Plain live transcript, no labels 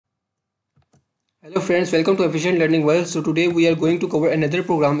Hello friends, welcome to Efficient Learning World. So today we are going to cover another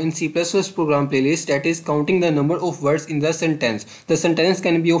program in C++ program playlist, that is counting the number of words in the sentence. The sentence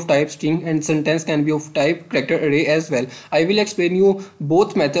can be of type string and sentence can be of type character array as well. I will explain you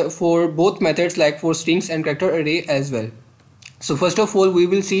both methods like for strings and character array as well. So first of all we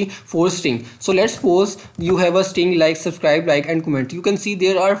will see four string. So let's suppose you have a string like subscribe, like and comment. You can see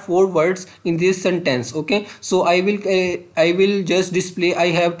there are four words in this sentence. Okay, so I will just display, I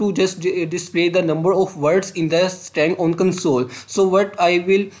have to just display the number of words in the string on console. So what I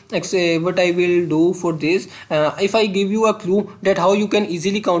will do for this, if I give you a clue that how you can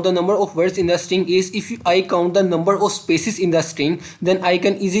easily count the number of words in the string is, if I count the number of spaces in the string, then I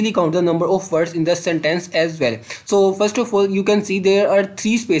can easily count the number of words in the sentence as well. So first of all you can see there are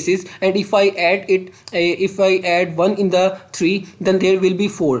three spaces, and if I add one in the three, then there will be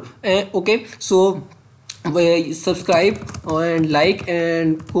four. Okay, so subscribe and like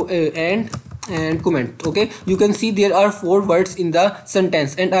and comment. Okay, you can see there are four words in the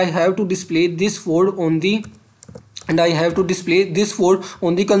sentence, and I have to display this four on the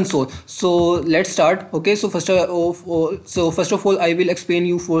console. So let's start. Okay, so first of all I will explain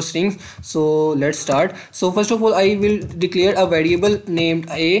you four strings. So let's start. So first of all I will declare a variable named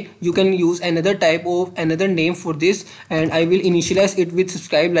a. You can use another name for this, and I will initialize it with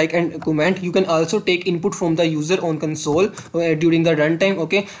subscribe, like and comment. You can also take input from the user on console during the runtime.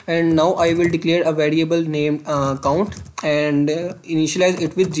 Okay, and now I will declare a variable named count and initialize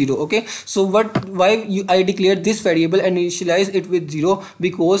it with 0. Okay, so I declare this variable and initialize it with 0,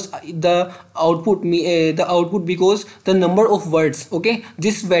 because the output because the number of words. Okay,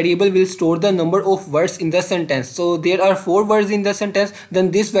 this variable will store the number of words in the sentence. So there are four words in the sentence, then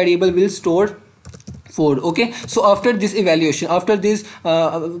this variable will store 4. Okay, so after this evaluation, after this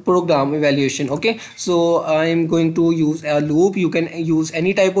program evaluation, okay, so I'm going to use a loop. You can use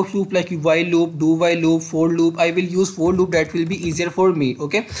any type of loop like while loop, do while loop, for loop. I will use for loop, that will be easier for me.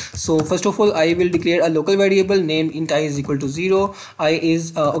 Okay, so first of all I will declare a local variable named int I is equal to 0. I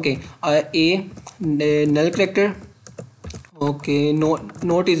is a null character. Okay,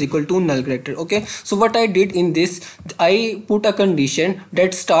 not is equal to null character. Okay, so what I did in this, I put a condition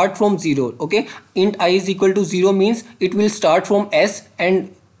that start from 0. Okay, int I is equal to 0 means it will start from s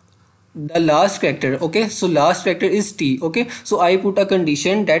and the last character. Okay, so last character is t. Okay, so I put a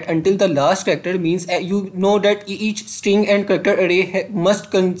condition that until the last character means you know that each string and character array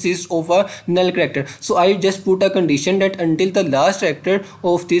must consist of a null character. So I just put a condition that until the last character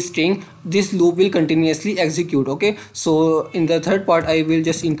of this string, this loop will continuously execute. Okay, so in the third part I will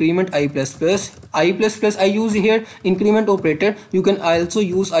just increment I plus plus. I use here increment operator. You can also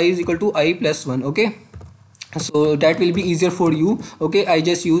use I is equal to I plus 1. Okay, so that will be easier for you. Okay, I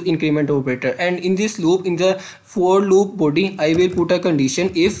just use increment operator, and in this loop, in the for loop body, I will put a condition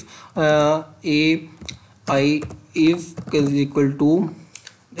if if is equal to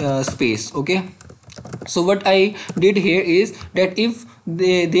space. Okay, so what I did here is that if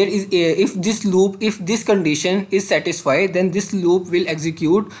if this condition is satisfied, then this loop will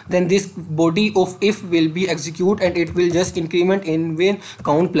execute, then this body of if will be execute, and it will just increment in when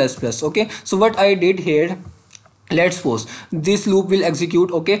count plus plus. Okay, so what I did here, let's suppose this loop will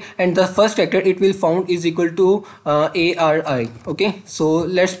execute. Okay, and the first character it will found is equal to ari. Okay, so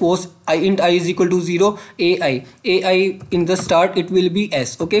let's suppose int I is equal to 0. ai in the start it will be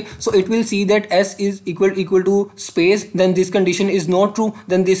s. Okay, so it will see that s is equal to space, then this condition is not true,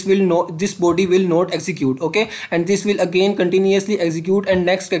 then this body will not execute. Okay, and this will again continuously execute, and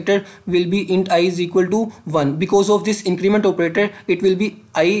next character will be int I is equal to 1. Because of this increment operator, it will be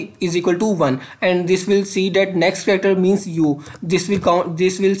I is equal to 1, and this will see that next character means u. This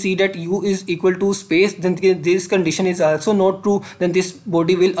will see that u is equal to space, then this condition is also not true, then this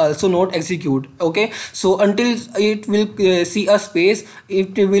body will also not execute. Okay, so until it will see a space,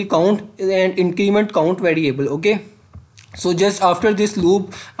 it will count and increment count variable. Okay, so just after this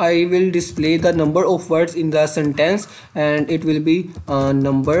loop I will display the number of words in the sentence, and it will be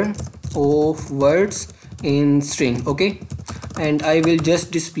number of words in string. Okay, and I will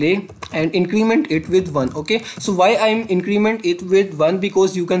just display and increment it with 1. Okay, so why I'm increment it with 1,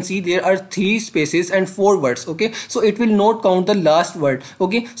 because you can see there are 3 spaces and 4 words. Okay, so it will not count the last word.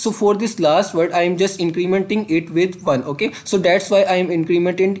 Okay, so for this last word I am just incrementing it with 1. Okay, so that's why I am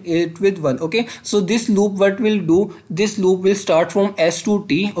incrementing it with 1. Okay, so this loop, what will do, this loop will start from s to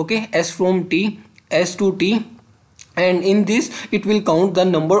t. Okay, s to t, and in this it will count the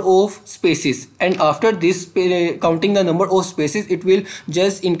number of spaces, and after this counting the number of spaces, it will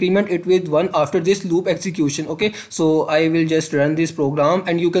just increment it with 1 after this loop execution. Okay, so I will just run this program,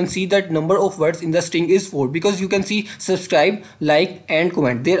 and you can see that number of words in the string is 4, because you can see subscribe, like and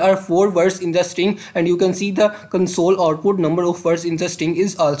comment, there are 4 words in the string, and you can see the console output number of words in the string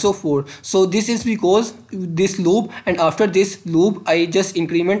is also 4. So this is because this loop, and after this loop I just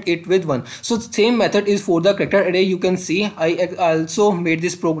increment it with 1. So same method is for the character array. You can see I also made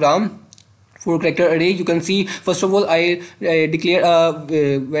this program for character array. You can see first of all I declare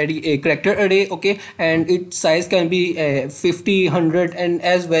a character array, okay, and its size can be 50, 100 and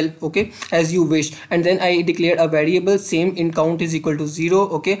as well, okay, as you wish, and then I declare a variable same in count is equal to 0,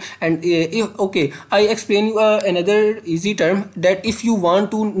 okay, and if okay, I explain you another easy term, that if you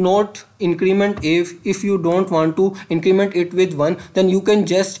want to not increment, if you don't want to increment it with 1, then you can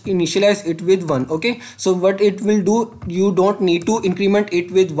just initialize it with 1, okay. So what it will do, you don't need to increment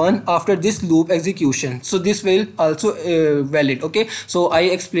it with 1 after this loop execution, so this will also valid, okay. So I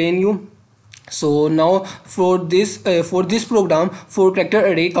explain you. So now for this program for character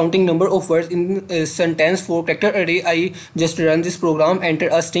array counting number of words in sentence, for character array I just run this program, enter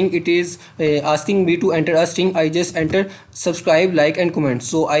a string. It is asking me to enter a string. I just enter subscribe, like and comment.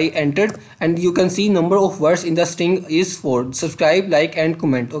 So I entered, and you can see number of words in the string is 4, subscribe, like and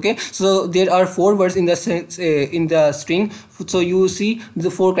comment, okay. So there are 4 words in the string. So you see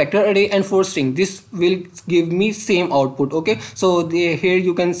the 4 character array and 4 string, this will give me same output, okay. So here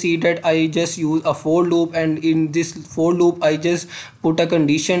you can see that I just use a for loop, and in this for loop I just put a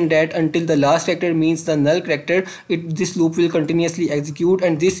condition that until the last character means the null character, this loop will continuously execute,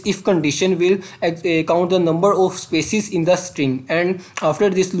 and this if condition will count the number of spaces in the string, and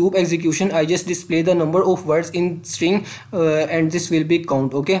after this loop execution I just display the number of words in string, and this will be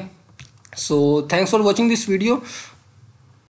count, okay. So thanks for watching this video.